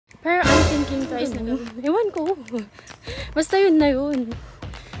twice na gawin. Ewan ko. Basta yun na yun.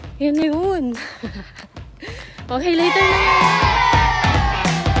 Yun na yun. Okay, later na yan.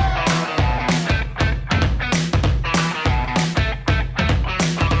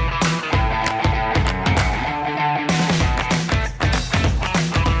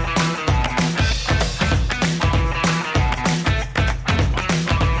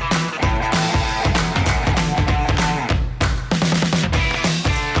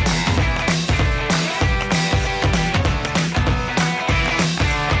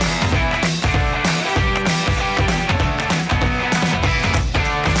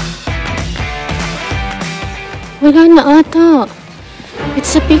 Wala na ata.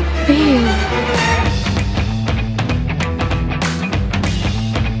 It's a big fail.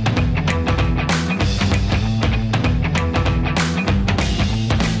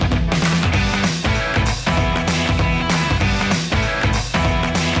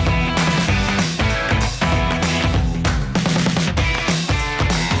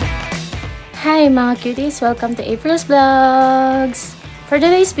 Hi mga cuties! Welcome to April's Vlogs! For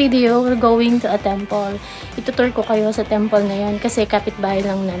today's video, we're going to a temple. Itutur ko kayo sa temple na yan kasi kapitbahay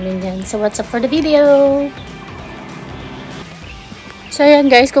lang namin yan. So, what's up for the video? So, ayan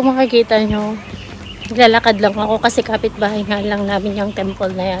guys, kung makikita nyo, naglalakad lang ako kasi kapitbahay nga lang namin yung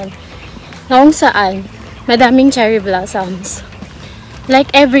temple na yan. Noong saan, madaming cherry blossoms. Like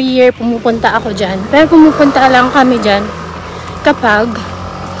every year, pumupunta ako dyan. Pero pumupunta lang kami dyan kapag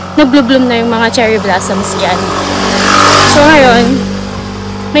nagblubloom na yung mga cherry blossoms dyan. So, ngayon,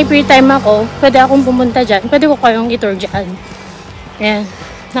 may free time ako, pwede akong pumunta dyan. Pwede ko kayong itour dyan. Ayan.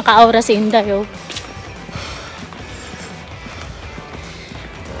 Naka-aura si Inday, oh.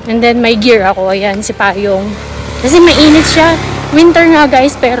 And then, may gear ako. Ayan, si Payong. Kasi mainit siya. Winter nga,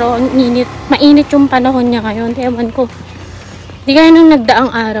 guys, pero init. Mainit yung panahon niya ngayon. Ewan ko. Di kaya nung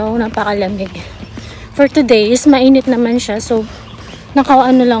nagdaang araw, napakalamig. For today, is mainit naman siya. So,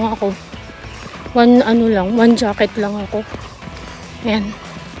 naka-ano lang ako. One jacket lang ako. Ayan.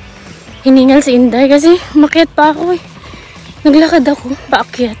 Hiningal si Inday kasi makiat pa ako eh. Naglakad ako,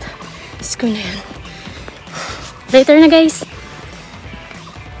 paakyat. Diyos ko na yan. Later na guys.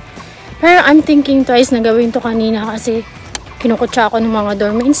 Pero I'm thinking twice na gawin to kanina kasi kinukutsa ako ng mga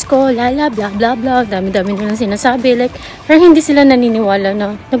dormants ko. Lala, blah blah blah. Dami-dami nilang sinasabi. Like, pero hindi sila naniniwala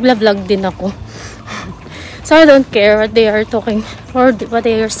na nagla-vlog din ako. So I don't care what they are talking or what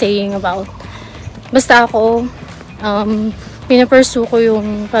they are saying about. Basta ako, pinapursue ko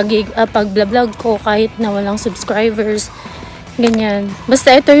yung pag-vlog ko kahit na walang subscribers. Ganyan.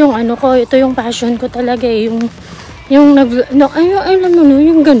 Basta ito yung ano ko, ito yung passion ko talaga eh. Yung alam mo no,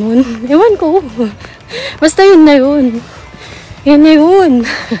 yung ganun. Ewan ko. Basta yun na yun. Yun na yun.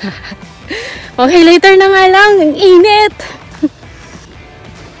 Okay, later na nga lang. Ang init.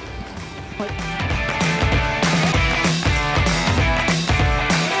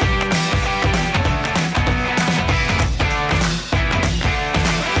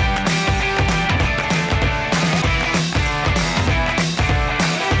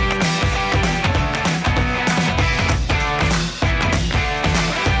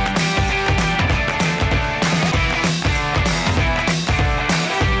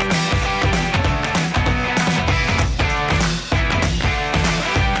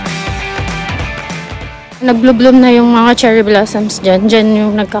 Nagbloom na yung mga cherry blossoms dyan. Dyan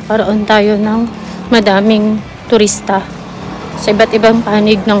yung nagkakaroon tayo ng madaming turista sa iba't ibang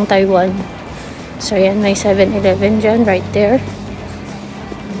panig ng Taiwan. So, yan. May 7-Eleven dyan, right there.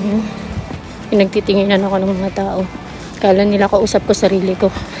 Pinagtitinginan ako ng mga tao. Kala nila kausap ko sarili ko.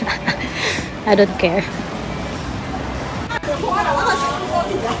 I don't care.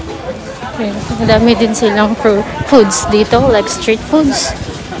 Ayan. Madami din silang foods dito, like street foods.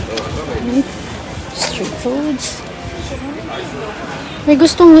 Street foods. May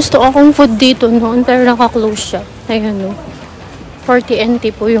gustong-gusto akong food dito noon pero naka-close siya. Ayan o. 40 NT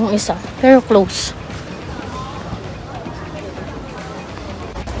po yung isa. Pero close.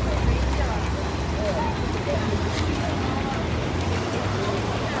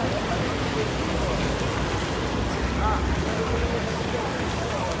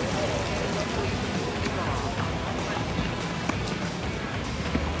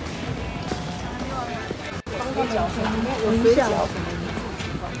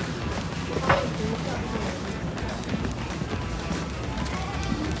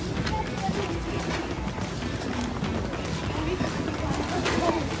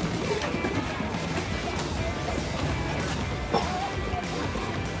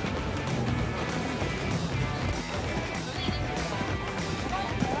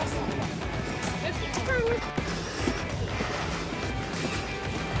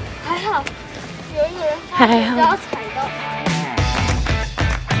 还好。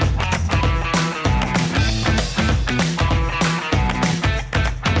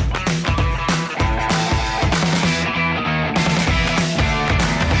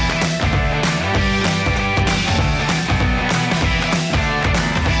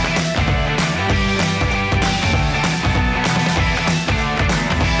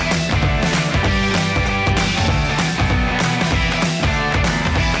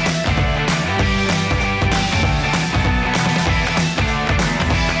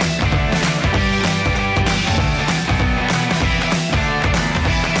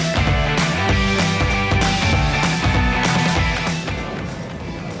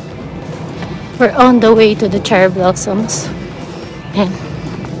We're on the way to the cherry blossoms. And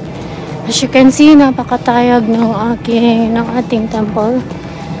as you can see, napakatayag ng ating temple.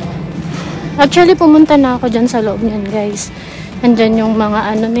 Actually, pumunta na ako dyan sa loob niyan, guys. Andyan yung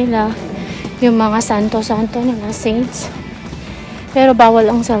mga ano nila, yung mga santo-santo nila, saints. Pero bawal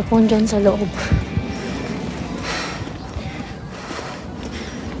ang cellphone dyan sa loob.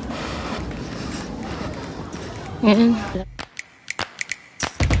 Yan.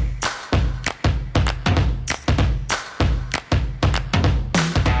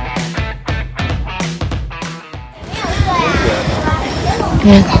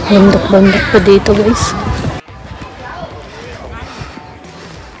 Yan, bundok-bundok pa dito, guys.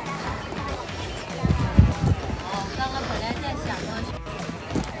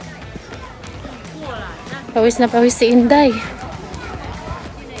 Pawis na pawis si Inday.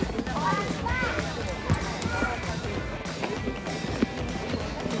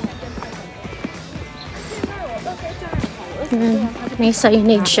 Yan, may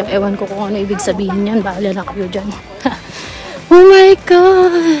signage siya. Ewan ko kung ano ibig sabihin yan. Bahala na kayo dyan. Oh my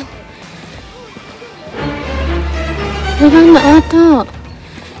God! Wala na ata.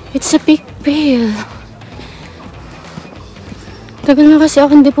 It's a big pail. Tagal na kasi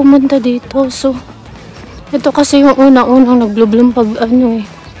ako hindi pumunta dito. So, ito kasi yung unang nagblubloom pag ano eh.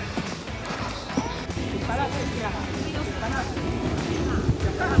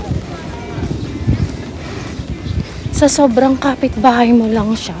 Sa sobrang kapitbahay mo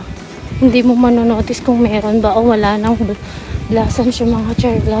lang siya. Hindi mo manonotice kung meron ba o wala nang blossoms yung mga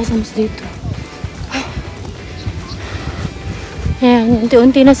cherry blossoms dito. Ayan,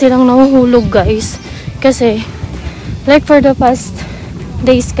 unti-unti na silang nahuhulog, guys. Kasi, like for the past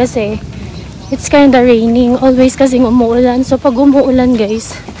days kasi, it's kinda raining. Always kasing umuulan. So, pag umuulan,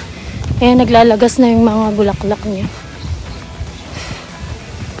 guys, kaya naglalagas na yung mga bulaklak niya.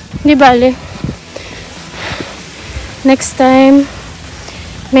 Di bale. Next time,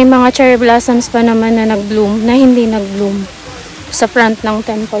 may mga cherry blossoms pa naman na nag-bloom, na hindi nag-bloom. Sa front ng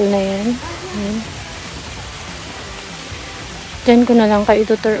temple na yan. Ayan. Diyan ko na lang kayo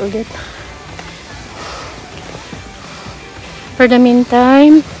tutur ulit. For the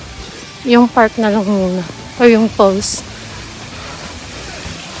meantime, yung park na lang muna. O yung falls.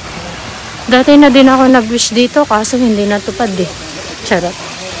 Dati na din ako nag-wish dito, kaso hindi natupad eh. Charot.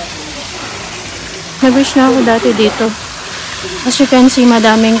 Nag-wish na ako dati dito. As you can see,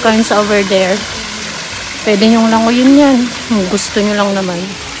 madaming coins over there. Pwede nyo lang yun yan. Gusto nyo lang naman.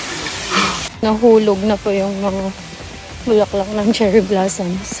 Nahulog na po yung mga bulaklak ng cherry blossom.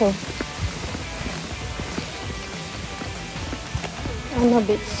 So, I'm a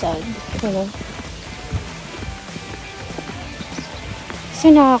bit sad. You know? Kasi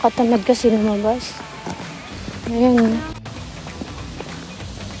nakakatamad kasi lumabas. Ayan.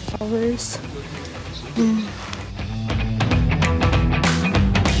 Flowers.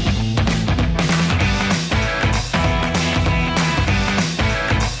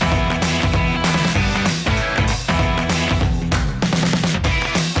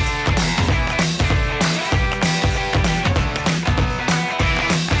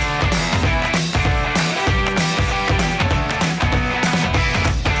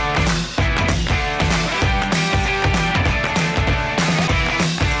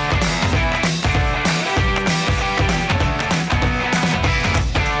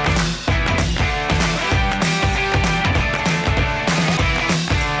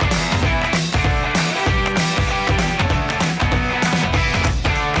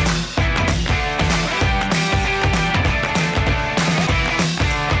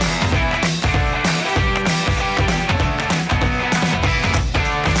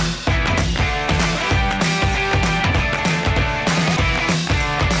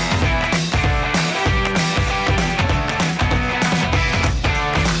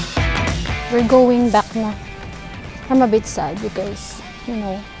 We're going back na. I'm a bit sad because, you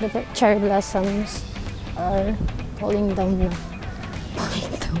know, the cherry blossoms are falling down na.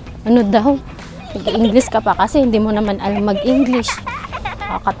 Falling down. Ano daw? Mag-English ka pa kasi hindi mo naman alam mag-English.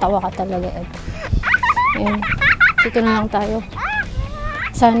 Kakatawa ka talaga. Ayan. Dito na lang tayo.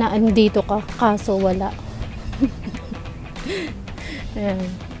 Sana andito ka, kaso wala. Ayan.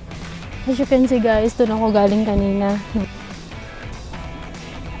 As you can see guys, doon ako galing kanina.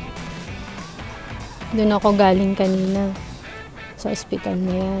 Doon ako galing kanina. Sa ospital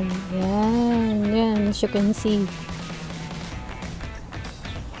na yan. Yan. Yan. As you can see.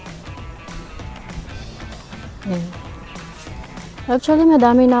 Yan. Actually,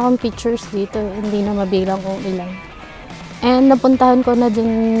 madami na akong pictures dito. Hindi na mabilang kung ilan. And napuntahan ko na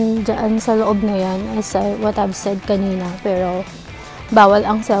din dyan sa loob na yan as what I've said kanina. Pero bawal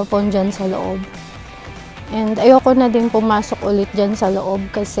ang cellphone dyan sa loob. And ayoko na din pumasok ulit dyan sa loob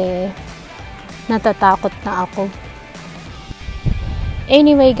kasi natatakot na ako.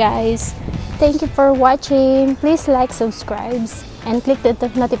 Anyway guys, thank you for watching. Please like, subscribe, and click the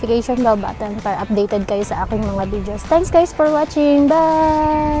notification bell button para updated kayo sa aking mga videos. Thanks guys for watching.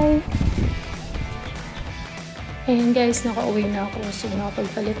 Bye! Ayan guys, nakauwi na ako. So,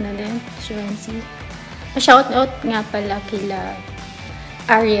 nakapagpalit na din. Shuansi. Shoutout nga pala kila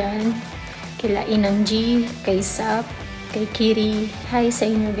Arian, kila Inang G, kay Sap, kay Kiri. Hi sa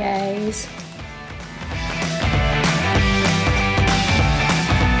inyo guys.